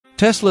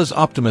Tesla's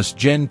Optimus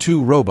Gen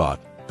 2 robot,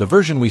 the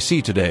version we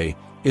see today,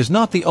 is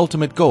not the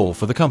ultimate goal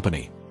for the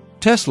company.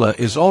 Tesla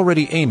is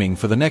already aiming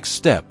for the next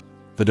step,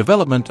 the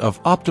development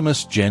of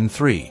Optimus Gen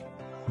 3.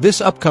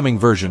 This upcoming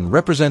version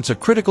represents a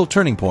critical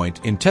turning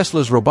point in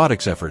Tesla's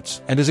robotics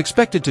efforts and is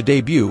expected to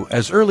debut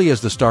as early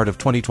as the start of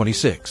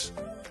 2026.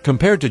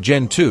 Compared to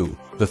Gen 2,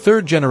 the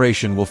third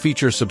generation will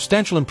feature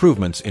substantial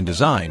improvements in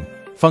design,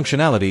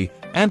 functionality,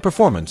 and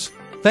performance,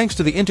 thanks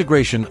to the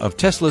integration of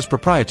Tesla's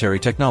proprietary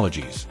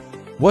technologies.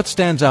 What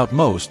stands out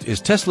most is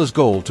Tesla's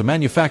goal to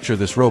manufacture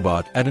this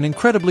robot at an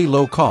incredibly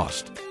low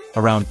cost,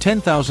 around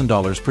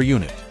 $10,000 per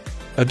unit.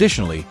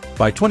 Additionally,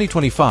 by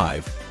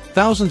 2025,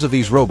 thousands of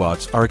these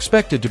robots are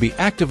expected to be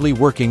actively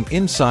working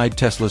inside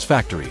Tesla's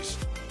factories.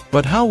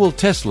 But how will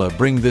Tesla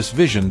bring this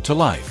vision to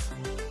life?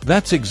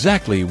 That's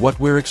exactly what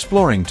we're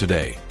exploring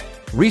today.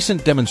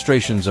 Recent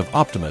demonstrations of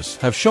Optimus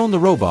have shown the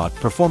robot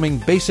performing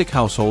basic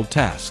household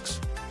tasks.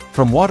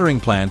 From watering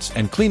plants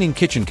and cleaning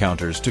kitchen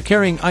counters to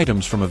carrying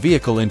items from a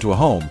vehicle into a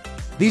home,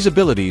 these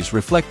abilities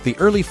reflect the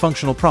early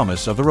functional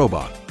promise of the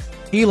robot.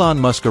 Elon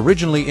Musk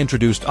originally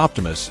introduced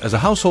Optimus as a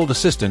household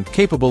assistant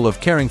capable of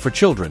caring for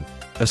children,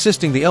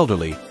 assisting the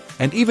elderly,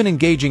 and even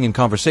engaging in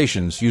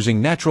conversations using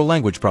natural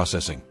language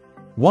processing.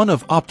 One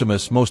of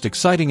Optimus' most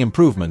exciting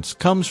improvements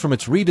comes from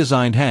its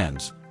redesigned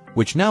hands,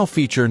 which now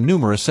feature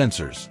numerous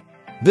sensors.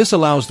 This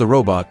allows the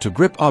robot to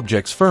grip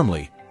objects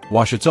firmly,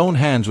 wash its own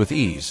hands with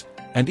ease,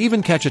 and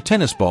even catch a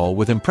tennis ball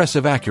with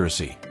impressive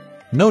accuracy.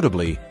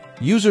 Notably,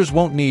 users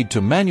won't need to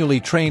manually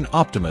train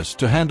Optimus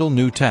to handle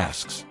new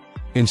tasks.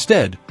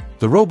 Instead,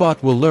 the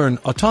robot will learn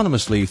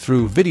autonomously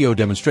through video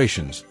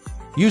demonstrations,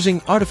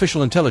 using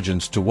artificial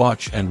intelligence to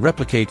watch and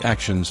replicate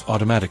actions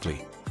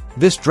automatically.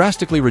 This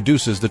drastically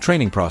reduces the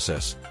training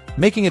process,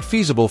 making it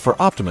feasible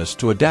for Optimus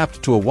to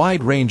adapt to a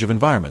wide range of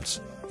environments,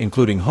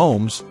 including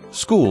homes,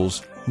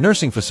 schools,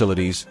 nursing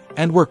facilities,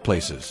 and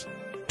workplaces.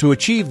 To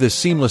achieve this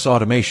seamless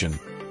automation,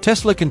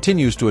 Tesla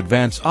continues to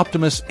advance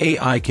Optimus'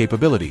 AI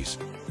capabilities,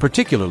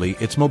 particularly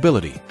its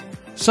mobility.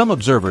 Some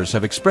observers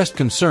have expressed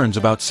concerns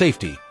about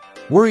safety,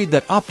 worried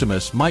that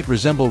Optimus might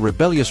resemble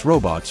rebellious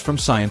robots from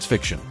science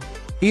fiction.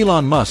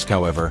 Elon Musk,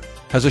 however,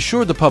 has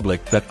assured the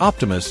public that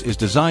Optimus is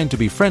designed to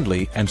be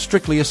friendly and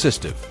strictly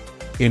assistive.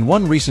 In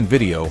one recent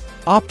video,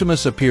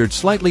 Optimus appeared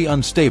slightly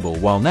unstable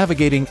while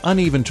navigating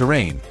uneven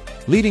terrain,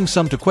 leading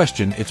some to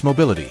question its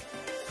mobility.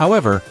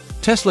 However,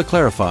 Tesla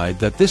clarified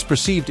that this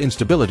perceived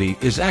instability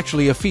is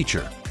actually a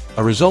feature,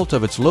 a result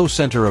of its low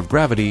center of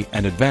gravity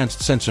and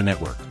advanced sensor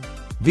network.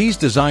 These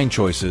design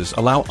choices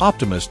allow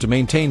Optimus to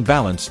maintain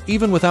balance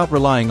even without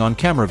relying on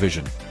camera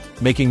vision,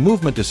 making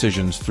movement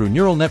decisions through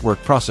neural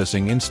network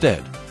processing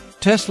instead.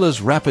 Tesla's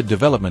rapid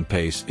development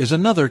pace is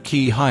another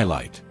key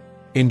highlight.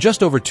 In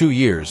just over 2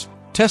 years,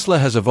 Tesla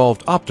has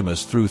evolved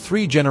Optimus through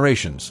 3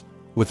 generations,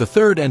 with the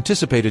third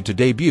anticipated to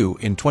debut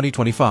in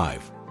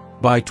 2025.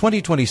 By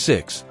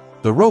 2026,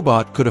 the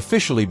robot could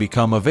officially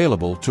become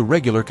available to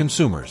regular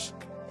consumers.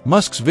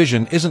 Musk's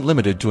vision isn't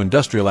limited to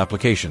industrial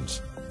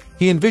applications.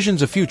 He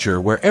envisions a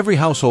future where every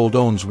household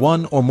owns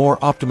one or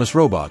more Optimus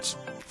robots,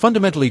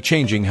 fundamentally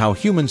changing how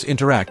humans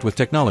interact with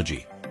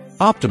technology.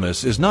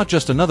 Optimus is not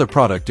just another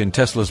product in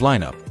Tesla's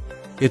lineup.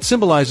 It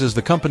symbolizes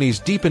the company's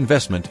deep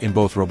investment in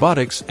both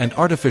robotics and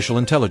artificial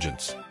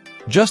intelligence.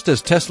 Just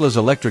as Tesla's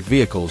electric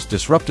vehicles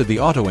disrupted the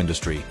auto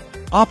industry,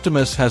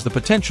 Optimus has the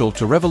potential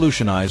to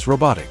revolutionize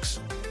robotics.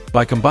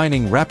 By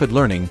combining rapid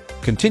learning,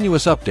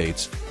 continuous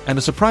updates, and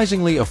a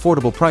surprisingly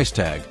affordable price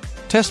tag,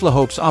 Tesla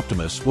hopes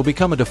Optimus will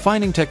become a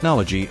defining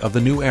technology of the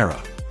new era.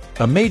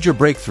 A major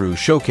breakthrough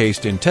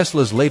showcased in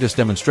Tesla's latest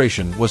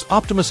demonstration was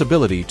Optimus'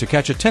 ability to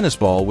catch a tennis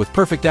ball with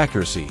perfect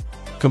accuracy,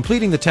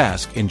 completing the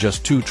task in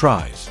just 2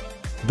 tries.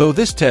 Though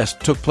this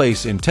test took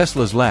place in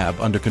Tesla's lab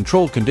under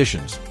controlled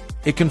conditions,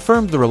 it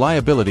confirmed the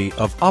reliability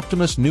of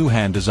Optimus' new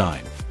hand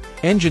design.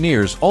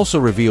 Engineers also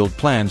revealed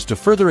plans to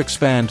further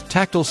expand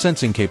tactile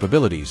sensing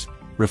capabilities,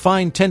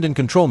 refine tendon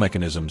control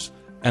mechanisms,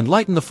 and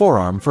lighten the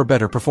forearm for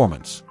better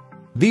performance.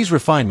 These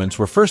refinements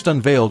were first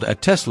unveiled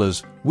at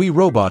Tesla's We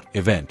Robot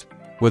event,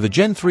 where the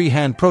Gen 3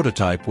 hand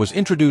prototype was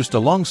introduced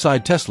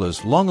alongside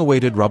Tesla's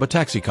long-awaited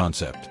robotaxi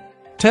concept.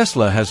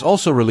 Tesla has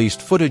also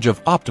released footage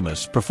of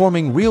Optimus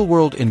performing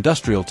real-world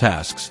industrial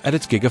tasks at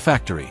its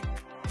Gigafactory.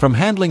 From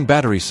handling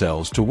battery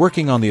cells to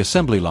working on the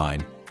assembly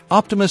line,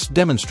 Optimus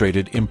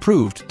demonstrated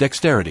improved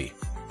dexterity.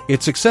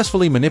 It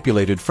successfully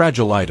manipulated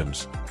fragile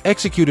items,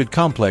 executed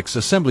complex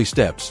assembly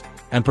steps,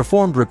 and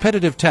performed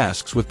repetitive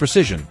tasks with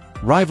precision,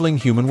 rivaling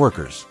human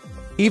workers.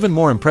 Even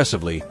more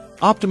impressively,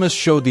 Optimus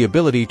showed the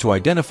ability to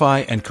identify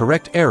and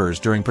correct errors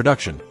during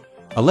production,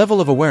 a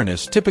level of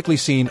awareness typically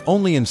seen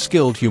only in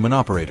skilled human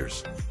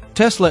operators.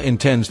 Tesla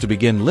intends to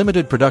begin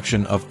limited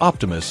production of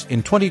Optimus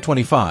in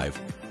 2025,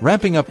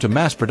 ramping up to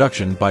mass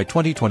production by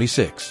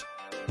 2026.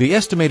 The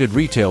estimated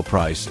retail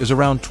price is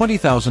around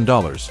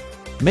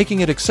 $20,000, making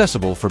it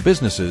accessible for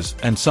businesses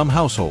and some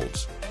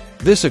households.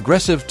 This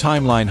aggressive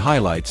timeline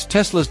highlights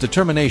Tesla's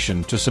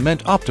determination to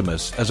cement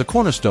Optimus as a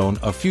cornerstone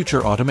of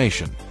future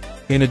automation.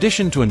 In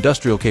addition to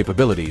industrial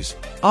capabilities,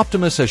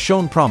 Optimus has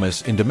shown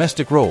promise in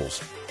domestic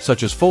roles,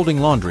 such as folding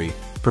laundry,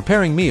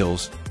 preparing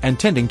meals, and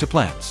tending to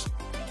plants.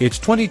 Its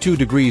 22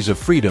 degrees of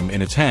freedom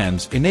in its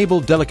hands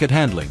enable delicate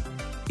handling.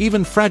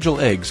 Even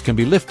fragile eggs can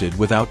be lifted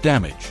without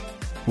damage.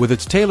 With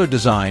its tailored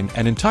design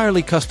and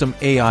entirely custom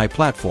AI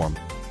platform,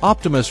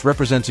 Optimus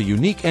represents a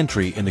unique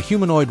entry in the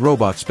humanoid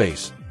robot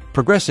space,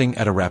 progressing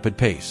at a rapid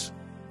pace.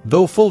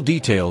 Though full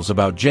details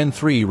about Gen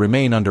 3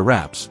 remain under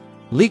wraps,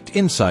 leaked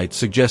insights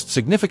suggest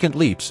significant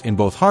leaps in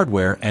both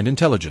hardware and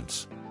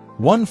intelligence.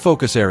 One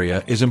focus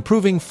area is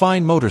improving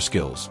fine motor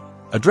skills,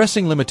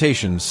 addressing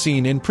limitations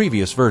seen in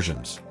previous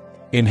versions.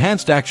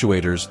 Enhanced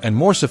actuators and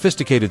more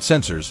sophisticated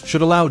sensors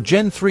should allow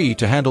Gen 3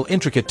 to handle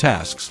intricate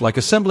tasks like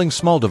assembling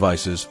small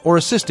devices or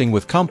assisting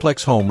with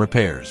complex home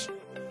repairs.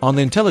 On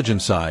the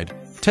intelligence side,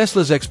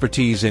 Tesla's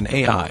expertise in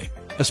AI,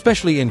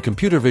 especially in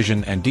computer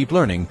vision and deep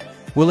learning,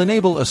 will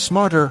enable a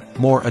smarter,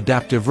 more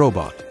adaptive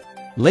robot.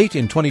 Late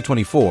in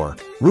 2024,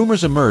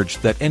 rumors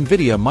emerged that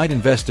NVIDIA might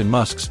invest in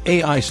Musk's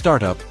AI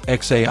startup,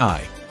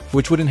 xAI,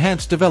 which would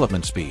enhance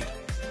development speed.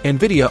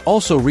 NVIDIA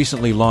also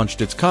recently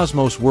launched its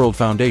Cosmos World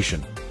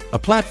Foundation, a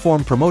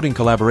platform promoting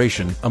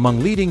collaboration among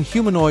leading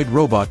humanoid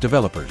robot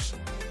developers.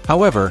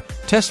 However,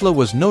 Tesla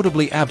was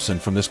notably absent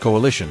from this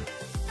coalition.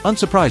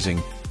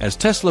 Unsurprising, as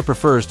Tesla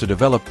prefers to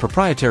develop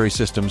proprietary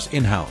systems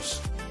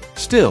in-house.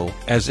 Still,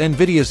 as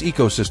NVIDIA's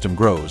ecosystem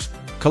grows,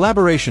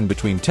 collaboration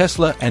between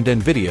Tesla and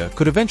NVIDIA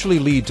could eventually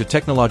lead to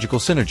technological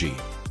synergy,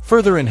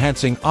 further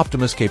enhancing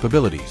Optimus'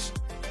 capabilities.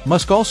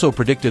 Musk also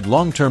predicted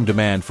long-term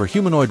demand for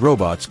humanoid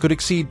robots could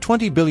exceed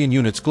 20 billion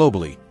units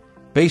globally,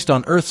 based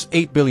on Earth's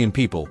 8 billion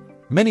people,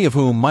 many of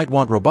whom might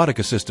want robotic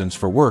assistants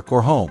for work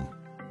or home.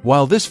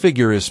 While this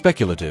figure is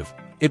speculative,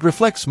 it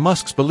reflects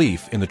Musk's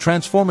belief in the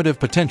transformative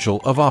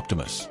potential of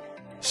Optimus.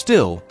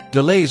 Still,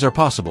 delays are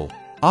possible.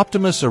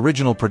 Optimus'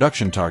 original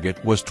production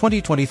target was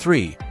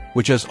 2023,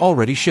 which has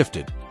already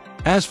shifted.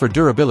 As for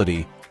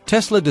durability,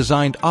 Tesla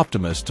designed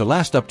Optimus to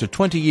last up to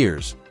 20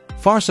 years,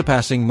 far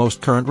surpassing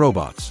most current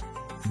robots.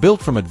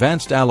 Built from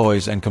advanced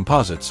alloys and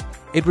composites,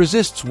 it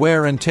resists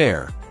wear and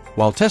tear,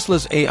 while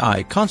Tesla's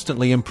AI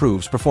constantly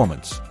improves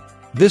performance.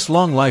 This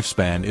long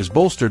lifespan is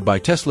bolstered by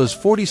Tesla's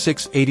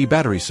 4680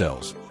 battery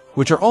cells,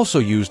 which are also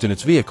used in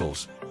its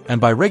vehicles, and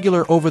by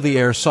regular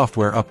over-the-air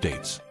software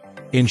updates.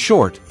 In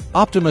short,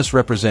 Optimus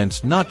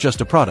represents not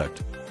just a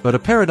product, but a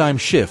paradigm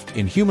shift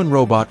in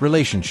human-robot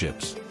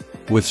relationships.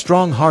 With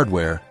strong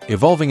hardware,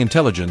 evolving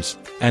intelligence,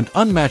 and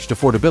unmatched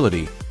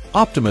affordability,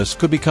 Optimus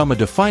could become a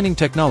defining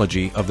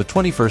technology of the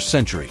 21st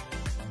century.